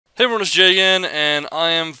Hey everyone, it's Jay again, and I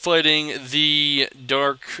am fighting the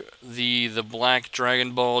Black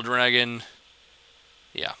Dragon Ball Dragon.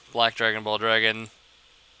 Yeah, Black Dragon Ball Dragon.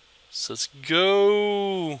 So let's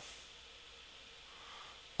go.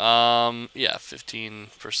 Yeah,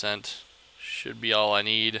 15% should be all I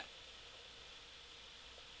need.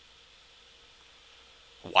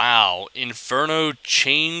 Wow, Inferno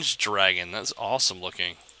Change Dragon. That's awesome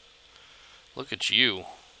looking. Look at you.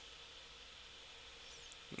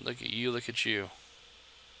 Look at you, look at you.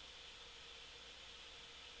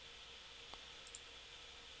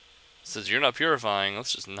 Says you're not purifying,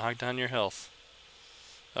 let's just knock down your health.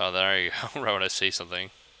 Oh, there you go, right when I say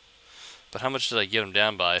something. But how much did I get him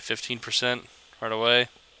down by? 15% right away?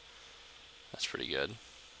 That's pretty good.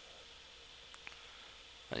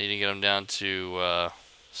 I need to get him down to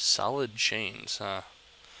solid chains, huh?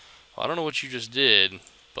 Well, I don't know what you just did,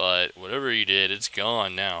 but whatever you did, it's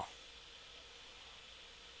gone now.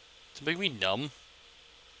 To make me numb?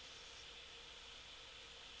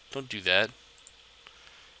 Don't do that.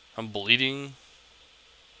 I'm bleeding.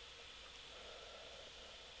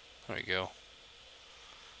 There we go.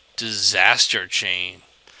 Disaster chain.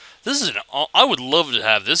 This is an. I would love to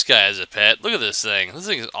have this guy as a pet. Look at this thing. This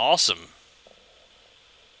thing is awesome.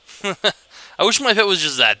 I wish my pet was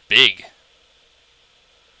just that big.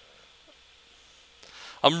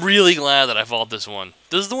 I'm really glad that I fought this one.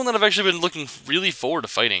 This is the one that I've actually been looking really forward to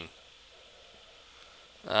fighting.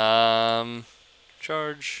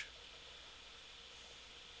 Charge.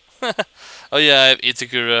 Oh yeah, I have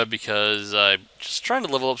Itakura because I'm just trying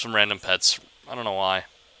to level up some random pets. I don't know why.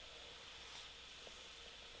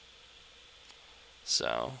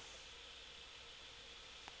 So.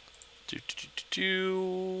 Okay,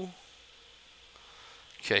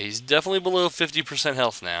 he's definitely below 50%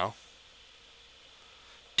 health now.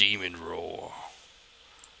 Demon Roar.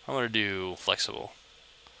 I'm going to do Flexible.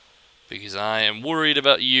 Because I am worried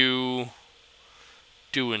about you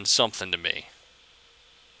doing something to me.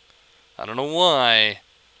 I don't know why,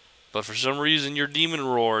 but for some reason your Demon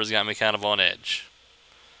Roar has got me kind of on edge.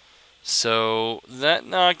 So that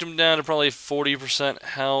knocked him down to probably 40%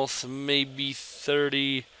 health, maybe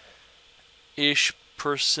 30-ish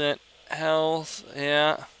percent health.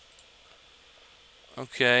 Yeah.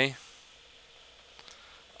 Okay.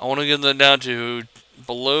 I want to get that down to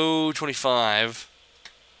below 25,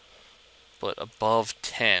 but above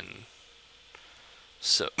 10.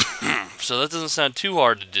 So, so that doesn't sound too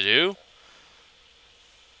hard to do.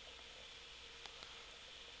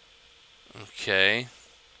 Okay.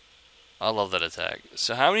 I love that attack.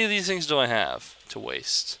 So how many of these things do I have to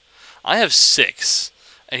waste? I have 6,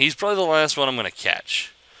 and he's probably the last one I'm going to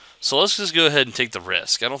catch. So let's just go ahead and take the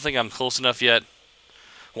risk. I don't think I'm close enough yet.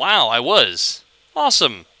 Wow, I was.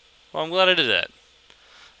 Awesome. Well, I'm glad I did that.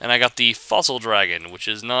 And I got the Fossil Dragon, which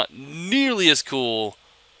is not nearly as cool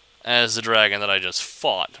as the dragon that I just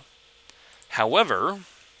fought. However,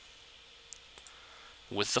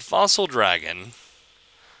 with the Fossil Dragon,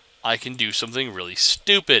 I can do something really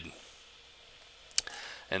stupid.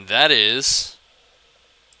 And that is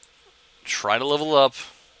try to level up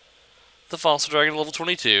the Fossil Dragon to level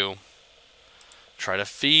 22. Try to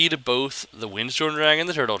feed both the Windstorm Dragon and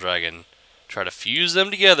the Turtle Dragon. Try to fuse them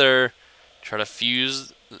together. Try to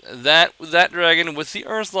fuse that dragon with the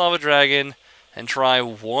Earth Lava Dragon. And try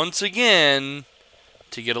once again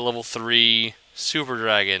to get a level 3 Super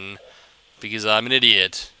Dragon. Because I'm an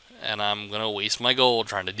idiot. And I'm going to waste my gold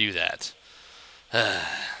trying to do that.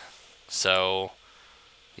 So,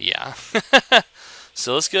 yeah.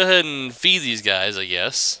 So let's go ahead and feed these guys, I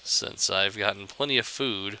guess. Since I've gotten plenty of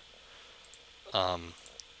food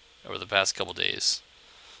over the past couple days.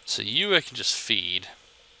 So you I can just feed.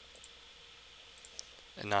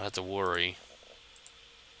 And not have to worry.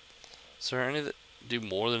 Is there any that do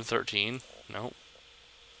more than 13? Nope.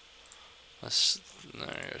 Let's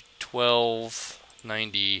 12,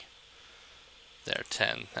 90, there,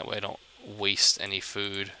 10. That way I don't waste any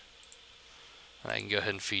food. I can go ahead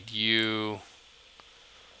and feed you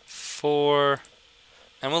 4.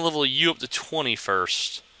 I'm going to level you up to 20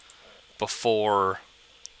 first before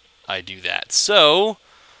I do that. So,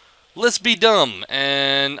 let's be dumb,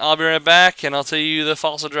 and I'll be right back, and I'll tell you the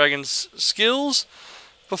Fossil Dragon's skills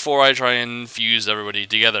before I try and fuse everybody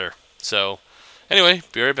together. So, anyway,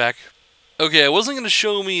 be right back. Okay, I wasn't going to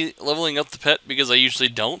show me leveling up the pet because I usually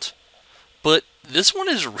don't, but this one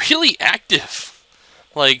is really active.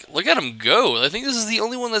 Like, look at him go. I think this is the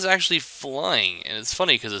only one that's actually flying, and it's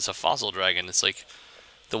funny because it's a Fossil Dragon. It's like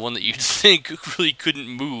the one that you'd think really couldn't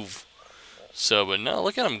move. So, but no,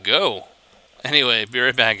 look at him go. Anyway, be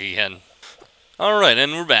right back again. Alright,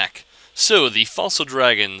 and we're back. So, the Fossil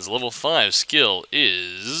Dragon's level 5 skill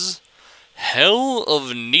is Hell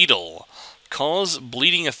of Needle. Cause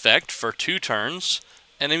bleeding effect for 2 turns.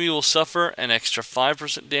 Enemy will suffer an extra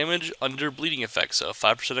 5% damage under bleeding effect. So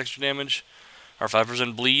 5% extra damage, or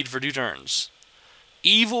 5% bleed for 2 turns.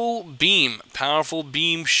 Evil Beam. Powerful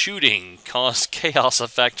beam shooting. Cause chaos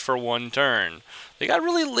effect for 1 turn. They got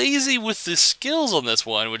really lazy with the skills on this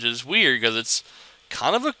one, which is weird because it's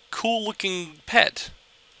kind of a cool looking pet.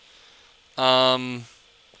 Dark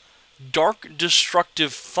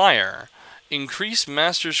Destructive Fire. Increase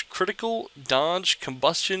Master's critical, dodge,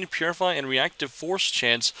 combustion, purify, and reactive force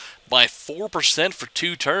chance by 4% for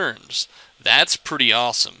 2 turns. That's pretty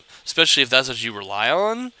awesome. Especially if that's what you rely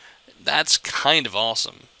on. That's kind of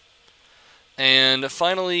awesome. And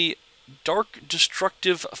finally, Dark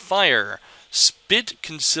Destructive Fire. Spit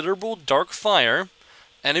considerable dark fire.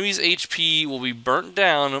 Enemy's HP will be burnt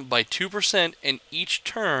down by 2% in each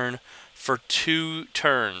turn for 2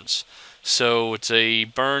 turns. So it's a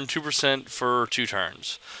burn 2% for 2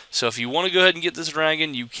 turns. So if you want to go ahead and get this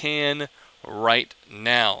dragon, you can right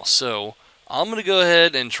now. So I'm going to go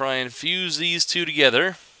ahead and try and fuse these two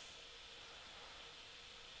together,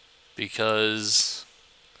 because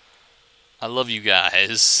I love you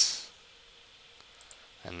guys.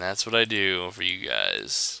 And that's what I do for you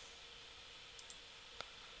guys.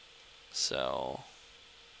 So,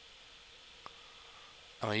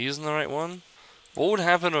 am I using the right one? What would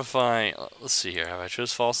happen if I... Let's see here. Have I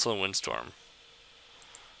chose Fossil and Windstorm?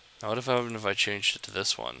 Now what if I changed it to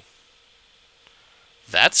this one?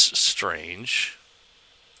 That's strange.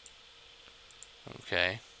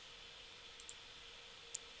 Okay.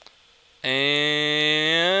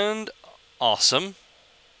 And... awesome.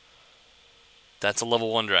 That's a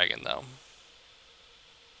level 1 dragon, though.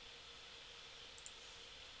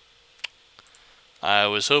 I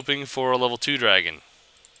was hoping for a level 2 dragon.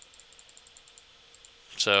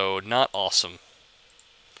 So, not awesome.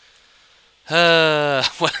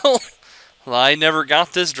 Well, I never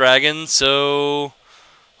got this dragon, so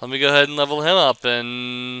let me go ahead and level him up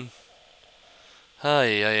and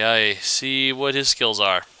see what his skills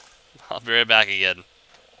are. I'll be right back again.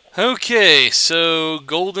 Okay, so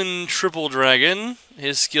Golden Triple Dragon.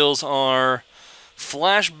 His skills are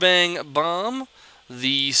Flashbang Bomb.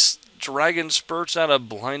 The dragon spurts out a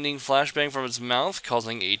blinding flashbang from its mouth,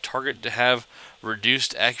 causing a target to have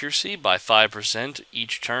reduced accuracy by 5%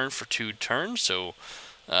 each turn for 2 turns. So,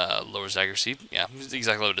 lowers accuracy. Yeah,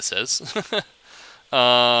 exactly what it says.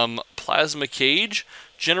 Plasma Cage.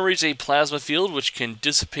 Generates a plasma field which can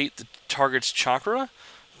dissipate the target's chakra.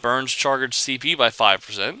 Burns target's CP by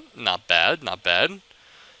 5%. Not bad, not bad.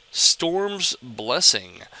 Storm's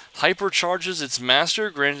Blessing. Hypercharges its master,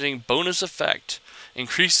 granting bonus effect.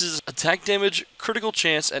 Increases attack damage, critical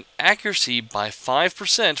chance, and accuracy by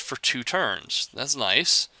 5% for 2 turns. That's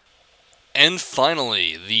nice. And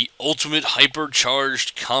finally, the Ultimate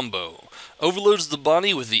Hypercharged Combo. Overloads the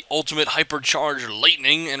body with the Ultimate Hypercharged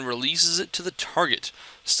Lightning and releases it to the target.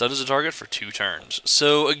 Stuns the target for 2 turns.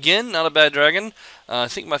 So again, not a bad dragon. I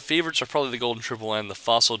think my favorites are probably the Golden Triple and the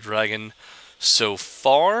Fossil Dragon so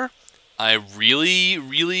far. I really,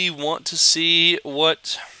 really want to see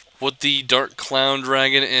what the Dark Clown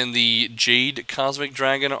Dragon and the Jade Cosmic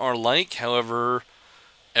Dragon are like. However,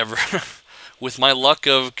 with my luck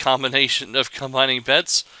of combining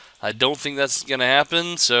pets, I don't think that's gonna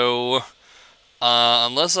happen. So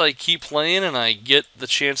unless I keep playing and I get the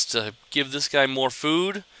chance to give this guy more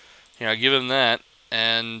food, you know, give him that,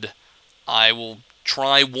 and I will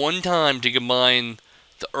try one time to combine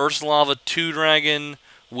the Earth's Lava 2 Dragon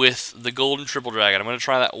with the Golden Triple Dragon. I'm going to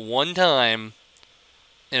try that one time,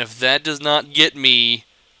 and if that does not get me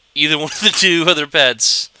either one of the 2 other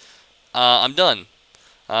pets, I'm done.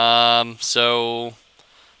 So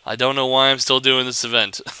I don't know why I'm still doing this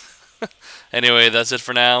event. Anyway, that's it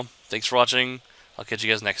for now. Thanks for watching. I'll catch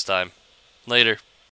you guys next time. Later.